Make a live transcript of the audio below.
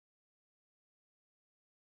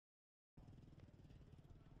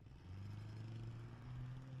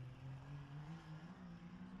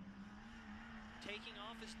taking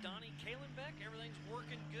off is Donnie Kalenbeck. Everything's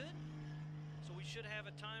working good. So we should have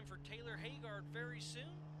a time for Taylor Haygard very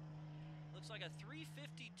soon. Looks like a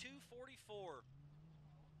 3:52.44.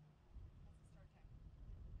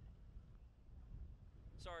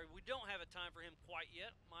 Sorry, we don't have a time for him quite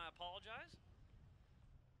yet. My apologize.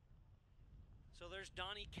 So there's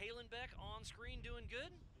Donnie Kalenbeck on screen doing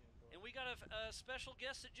good. And we got a special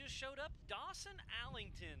guest that just showed up, Dawson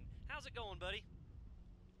Allington. How's it going, buddy?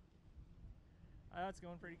 It's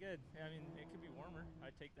going pretty good. I mean, it could be warmer.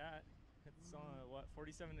 I'd take that. It's on, what,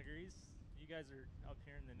 47 degrees? You guys are up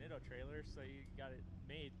here in the Nitto trailer, so you got it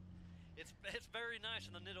made. It's very nice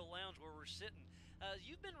in the Nitto Lounge where we're sitting.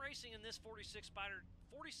 You've been racing in this 4600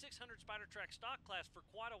 Spider Track stock class for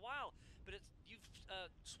quite a while, but you've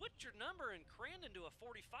switched your number and crammed into a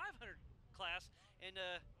 4500 class, and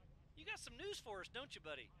you got some news for us, don't you,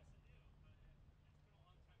 buddy?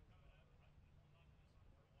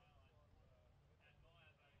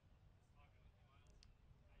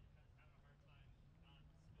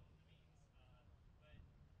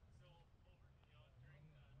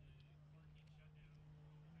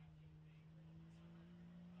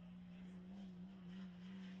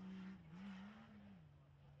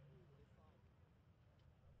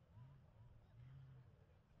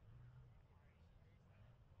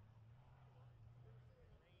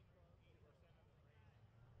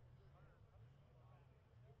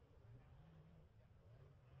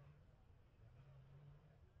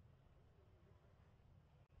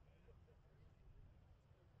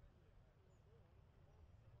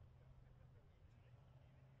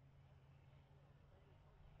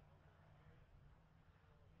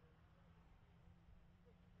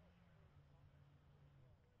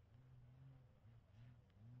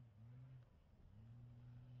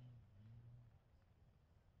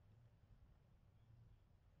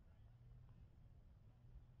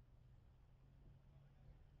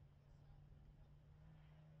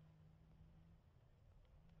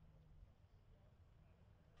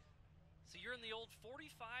 So you're in the old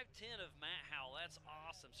 4510 of Matt Howell. That's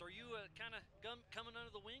awesome. So are you kind of coming under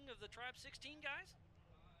the wing of the Tribe 16 guys?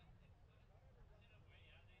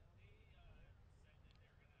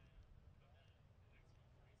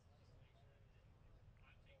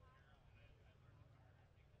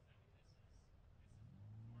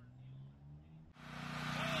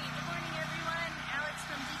 Hey, good morning everyone. Alex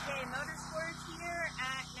from DKA Motorsports here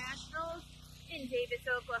at Nationals in Davis,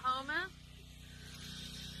 Oklahoma.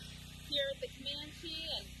 Here at the Comanche,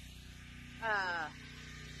 and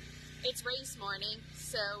it's race morning,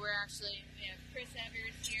 so we have Chris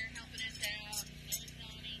Evers here helping us out, and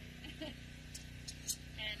Donnie,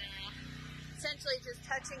 and essentially just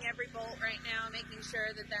touching every bolt right now, making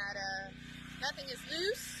sure that nothing is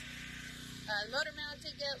loose. The motor mount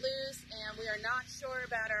did get loose, and we are not sure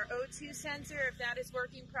about our O2 sensor, if that is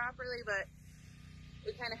working properly, but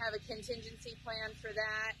we kind of have a contingency plan for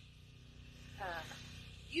that.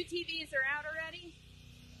 UTVs are out already,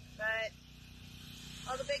 but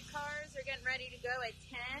all the big cars are getting ready to go at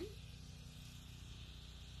 10.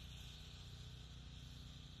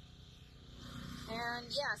 And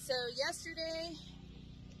yeah, so yesterday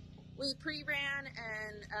we pre-ran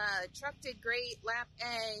and truck did great. Lap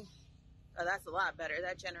A, oh, that's a lot better.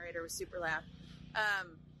 That generator was super loud.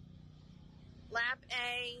 Lap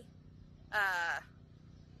A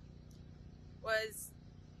was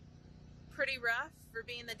pretty rough for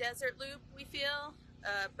being the desert loop, we feel,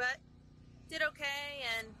 but did okay,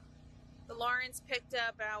 and the Lawrence picked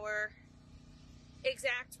up our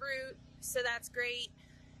exact route, so that's great.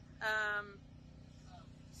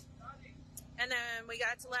 And then we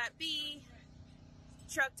got to lap B.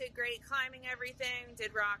 Truck did great climbing everything,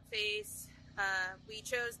 did rock face. We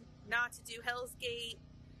chose not to do Hell's Gate,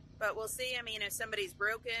 but we'll see. I mean, if somebody's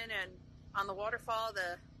broken and on the waterfall,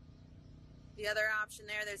 the other option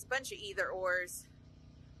there's a bunch of either ors.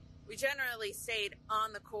 We generally stayed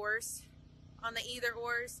on the course on the either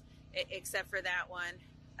ors, except for that one.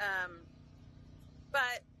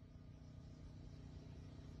 But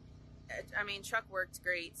I mean, truck worked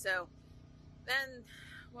great. So then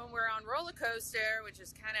when we're on roller coaster, which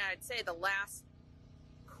is kind of, I'd say, the last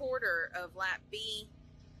quarter of lap B,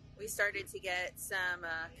 we started to get some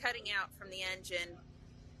cutting out from the engine.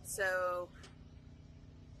 So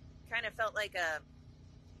kind of felt like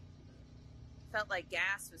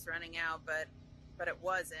gas was running out, but it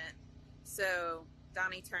wasn't. So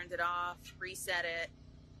Donnie turned it off, reset it,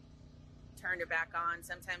 turned it back on.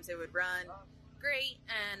 Sometimes it would run great,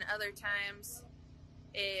 and other times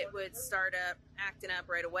it would start up acting up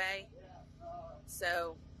right away.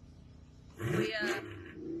 So we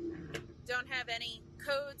don't have any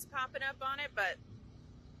codes popping up on it, but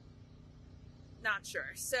not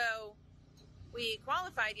sure. So we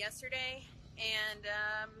qualified yesterday, and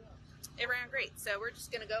it ran great. So we're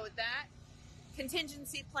just going to go with that.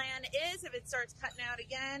 Contingency plan is if it starts cutting out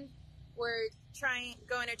again, we're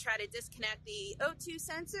going to try to disconnect the O2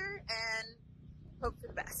 sensor and hope for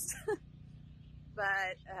the best.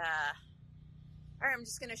 But all right, I'm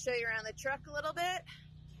just going to show you around the truck a little bit.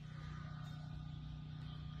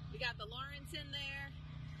 We got the Lawrence in there.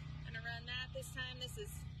 I'm going to run that this time. This is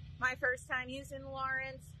my first time using the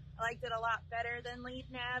Lawrence. I liked it a lot better than lead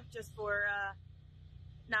nav, just for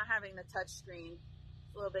not having the touch screen.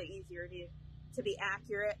 It's a little bit easier to be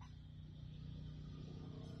accurate.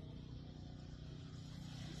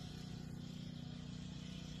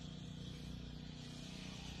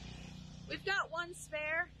 We've got one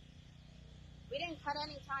spare. We didn't cut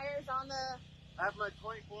any tires on the... I have my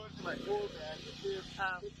 24s and my 4 bag.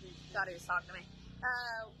 Oh, thought he was talking to me.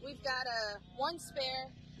 We've got one spare.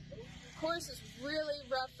 Course is really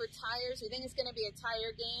rough for tires. We think it's going to be a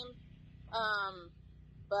tire game.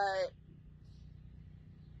 But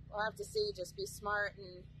we'll have to see. Just be smart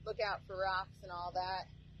and look out for rocks and all that.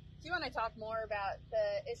 Do you want to talk more about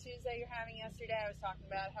the issues that you're having yesterday? I was talking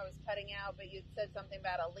about how it was cutting out, but you said something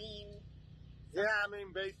about a lean. Yeah, I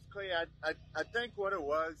mean, basically, I think what it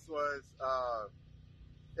was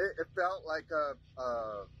it felt like a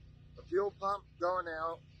fuel pump going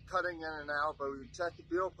out, cutting in and out, but we checked the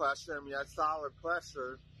fuel pressure and we had solid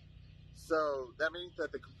pressure. So that means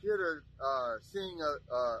that the computer seeing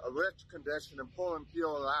a rich condition and pulling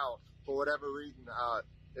fuel out for whatever reason.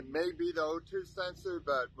 It may be the O2 sensor,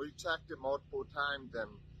 but we checked it multiple times and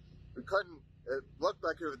we couldn't. It looked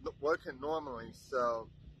like it was working normally. So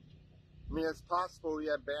I mean, it's possible we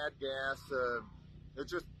had bad gas. There's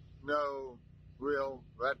just no real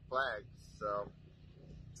red flags. So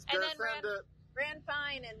and then ran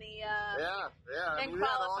fine in the yeah. I mean, we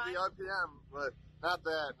had all the RPM, but not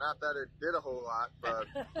that it did a whole lot. But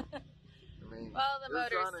I mean, well, the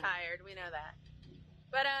motor's tired. We know that.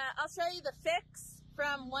 But I'll show you the fix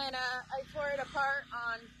from when I tore it apart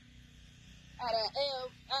at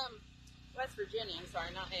West Virginia. I'm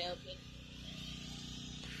sorry, not AOP.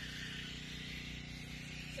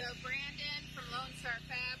 So Brandon from Lone Star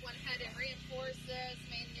Fab went ahead and reinforced this,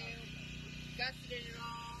 made new, gusseted it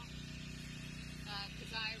all, because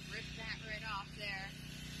I ripped that right off there.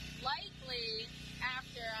 Likely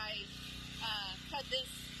after I cut this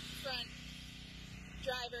front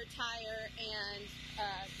driver tire and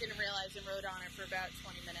didn't realize and rode on it for about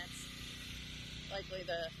 20 minutes. Likely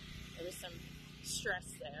there was some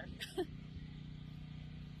stress there.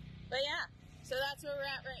 But yeah, so that's where we're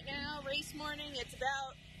at right now. Race morning, it's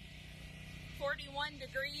about 41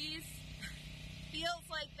 degrees. Feels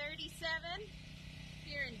like 37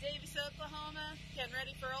 here in Davis, Oklahoma. Getting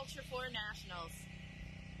ready for Ultra4 Nationals.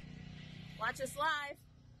 Watch us live.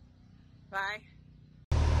 Bye.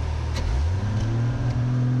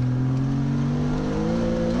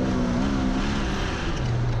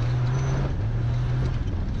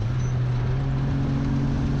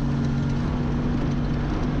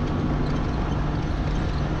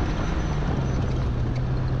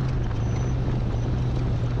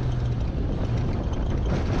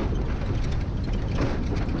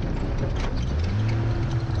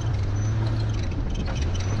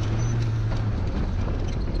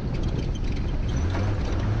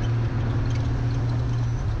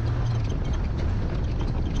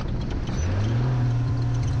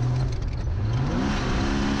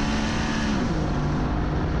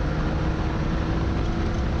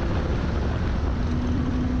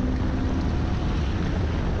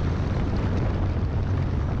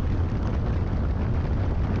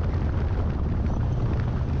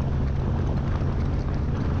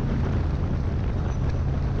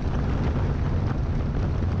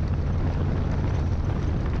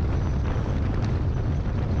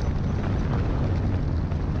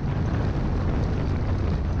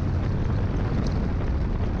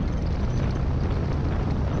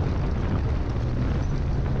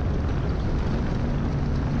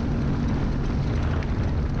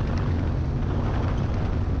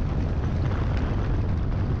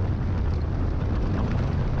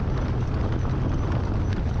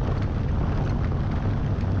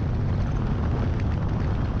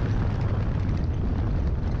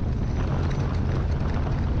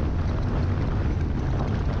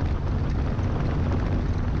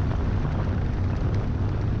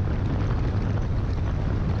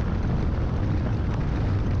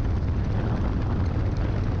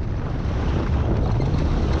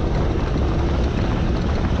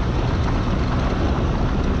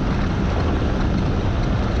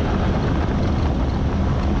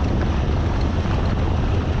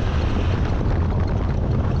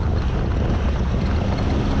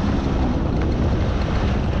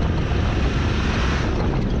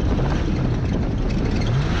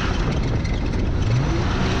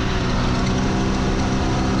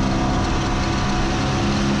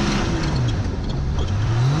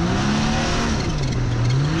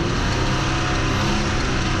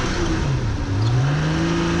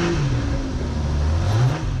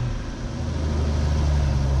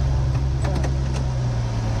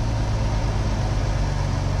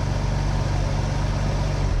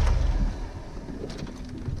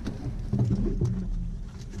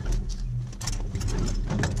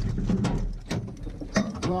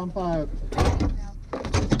 on fire.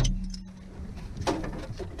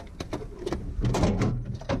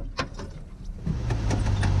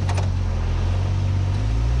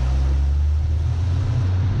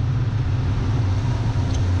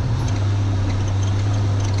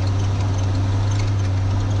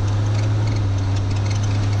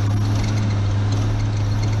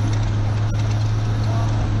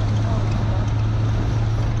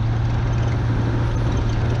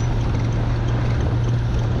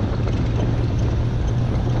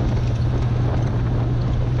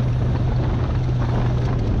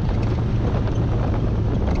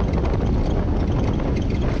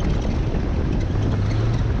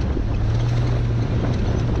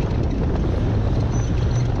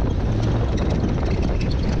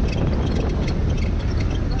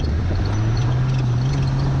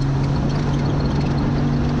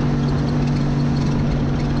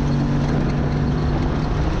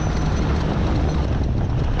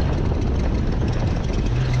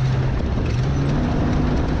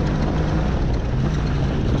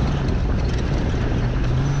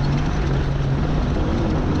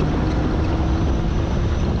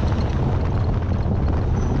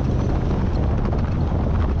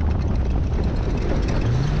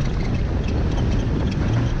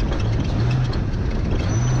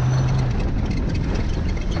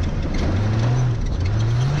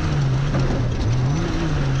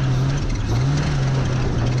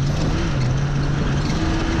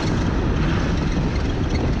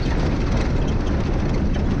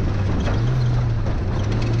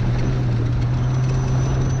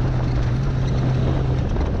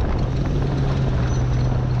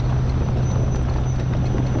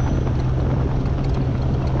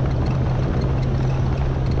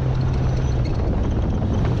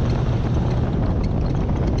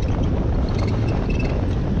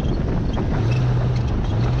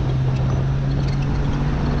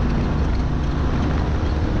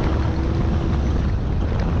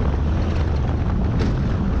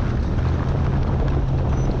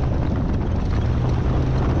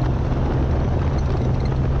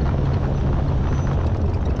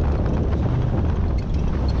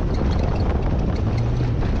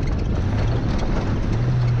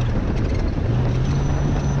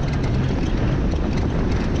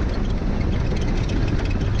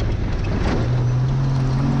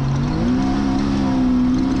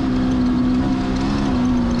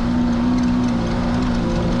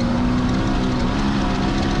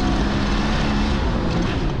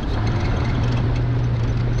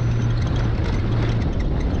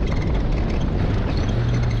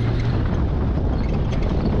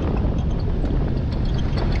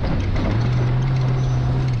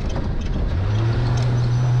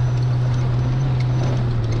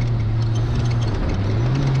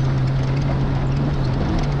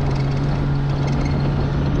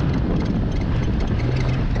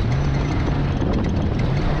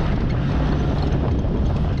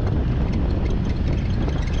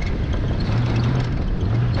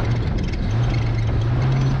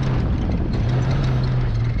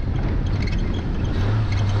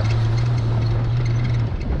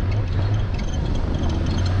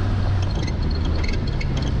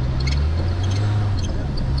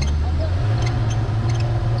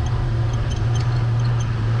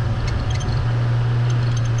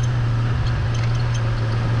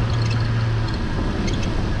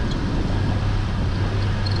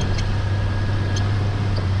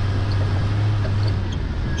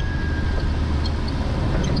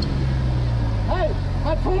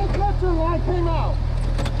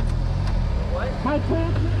 My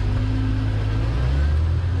transmission.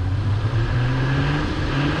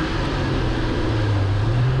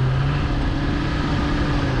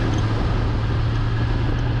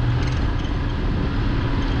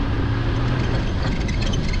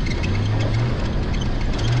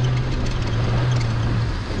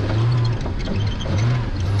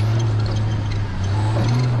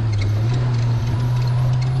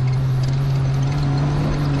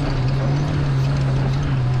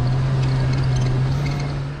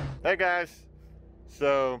 Hey guys,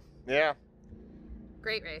 so yeah,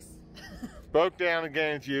 Great race. broke down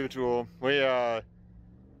again as usual. We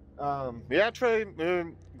actually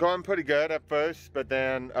going pretty good at first, but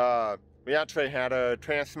then we actually had a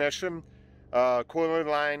transmission cooler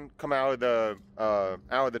line come out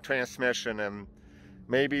of the transmission, and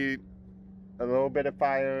maybe a little bit of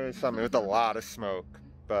fire or something. It was a lot of smoke,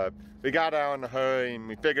 but we got out in a hurry and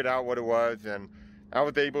we figured out what it was, and I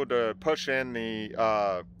was able to push in the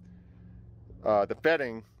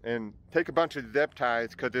fitting and take a bunch of zip ties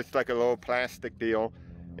because it's like a little plastic deal,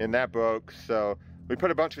 and that broke. So we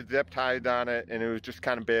put a bunch of zip ties on it, and it was just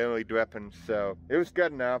kind of barely dripping, so it was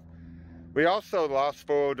good enough. We also lost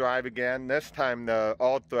 4-wheel drive again. This time the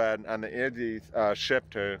all thread on the Izzy's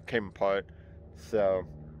shifter came apart. So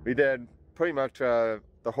we did pretty much the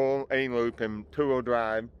whole A-loop in 2-wheel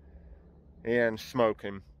drive and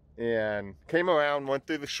smoking. And came around, went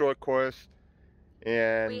through the short course.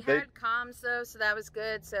 And we had comms though, so that was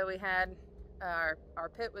good. So we had, our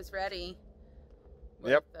pit was ready.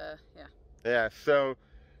 Yep. Yeah. Yeah, so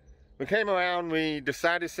we came around, we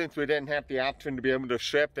decided since we didn't have the option to be able to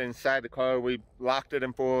shift inside the car, we locked it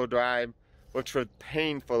in 4-wheel drive, which was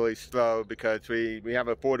painfully slow because we have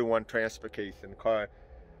a 4-to-1 transfer case in the car.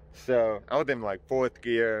 So I was in like 4th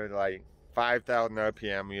gear, like 5,000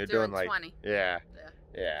 RPM. You're doing like 20. Yeah.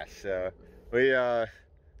 So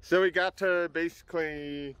we got to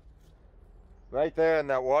basically right there in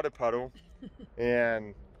that water puddle,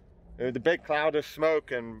 and there was a big cloud of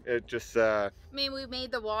smoke, and it just I mean, we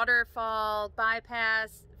made the waterfall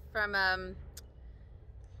bypass from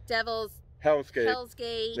Hell's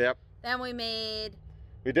Gate. Yep. Then we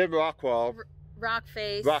did Rockwall. Rock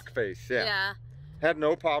Face. Yeah. Yeah. Had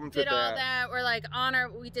no problems with that. Did all that. We're like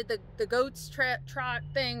we did the goats trot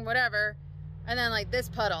thing, whatever, and then like this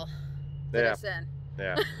puddle. Did us in.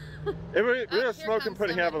 Yeah. We were smoking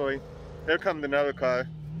pretty heavily. Here comes another car.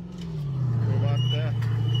 Go up there.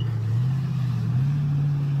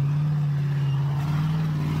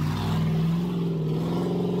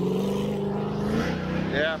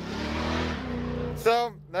 Yeah.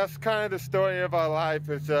 So that's kind of the story of our life.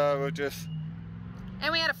 Is we're just.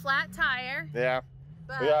 And we had a flat tire. Yeah.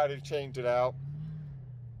 We already changed it out.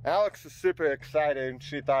 Alex is super excited.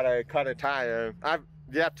 She thought I cut a tire. I've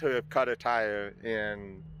yet to have cut a tire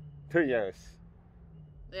in 2 years.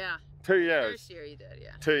 Yeah. 2 years. First year you did,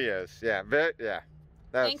 yeah. 2 years. Yeah.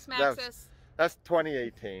 Thanks, Maxis. That's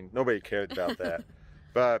 2018. Nobody cared about that.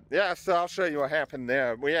 But yeah, so I'll show you what happened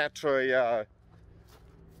there. We actually,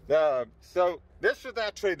 so this was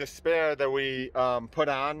actually the spare that we put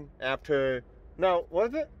on after. No,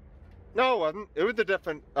 was it? No, it wasn't. It was a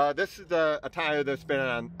different. This is a tire that's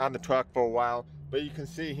been on the truck for a while. But you can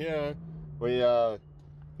see here, we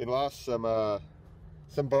lost some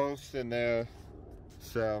bolts in there.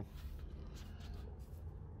 So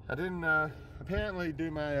I didn't apparently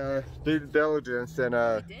do my due diligence, and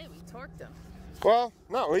we did. We torqued them. Well,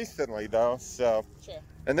 not recently though. So. Sure.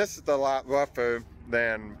 And this is a lot rougher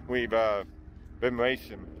than we've been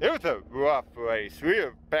racing. It was a rough race. We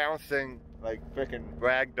were bouncing like freaking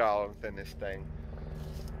ragdolls in this thing.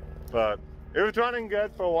 But it was running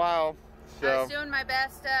good for a while. So I was doing my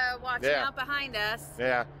best watching out behind us.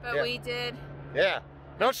 Yeah. But we did. Yeah.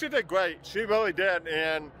 No, she did great. She really did.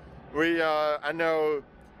 And we, I know,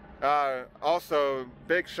 also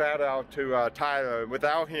big shout out to Tyler.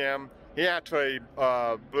 Without him, he actually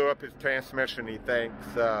blew up his transmission, he thinks.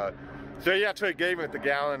 So he actually gave it the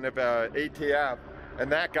gallon of ATF,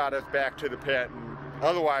 and that got us back to the pit. And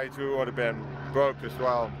otherwise, we would have been broke as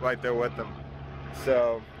well, right there with him.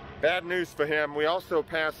 So, bad news for him. We also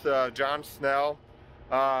passed John Snell.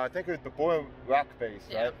 I think it was before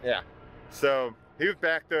Rockface, right? Yeah. So, he was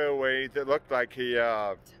back there a ways. It looked like he...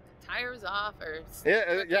 tires off or...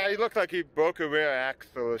 Yeah, he looked like he broke a rear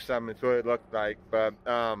axle or something. That's what it looked like. But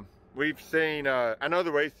we've seen... I know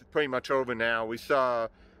the race is pretty much over now. We saw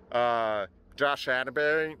Josh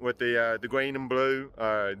Atterbury with the green and blue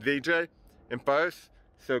VJ in first.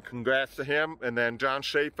 So congrats to him. And then John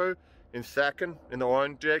Schaefer in second in the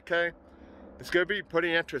orange JK. It's going to be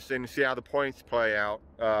pretty interesting to see how the points play out.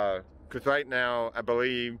 Because right now, I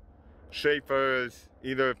believe Schaefer is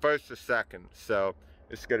either first or second. So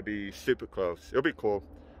it's going to be super close. It'll be cool.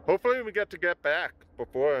 Hopefully we get back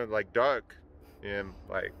before like dark and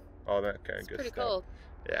like all that kind of good stuff. It's pretty cold.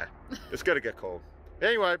 Yeah, it's going to get cold.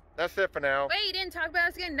 Anyway, that's it for now. Wait, you didn't talk about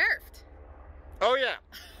us getting nerfed. Oh yeah,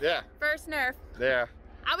 yeah. First nerf. Yeah.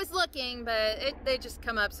 I was looking, but they just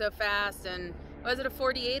come up so fast. And was it a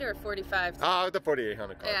 48 or a 45? Oh, the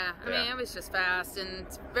 4800 car. Yeah, I mean, it was just fast, and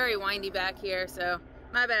it's very windy back here, so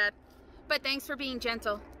my bad. But thanks for being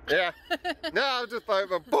gentle. Yeah. No, I was just like,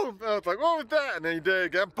 boom. I was like, what was that? And then you did it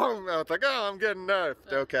again, boom. I was like, oh, I'm getting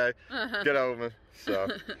nerfed. Okay, get over. So,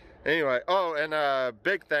 anyway. Oh, and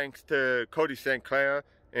big thanks to Cody St. Clair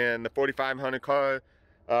and the 4500 car.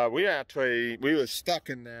 We were stuck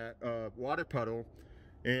in that water puddle,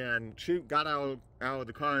 and she got out of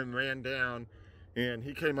the car and ran down, and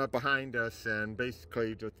he came up behind us and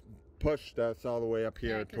basically just pushed us all the way up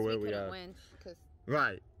here to where we are.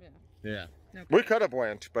 Right. Yeah. Okay. We could have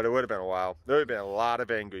went, but it would have been a while. There would have been a lot of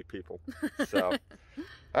angry people. So, all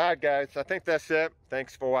right, guys. I think that's it.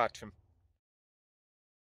 Thanks for watching.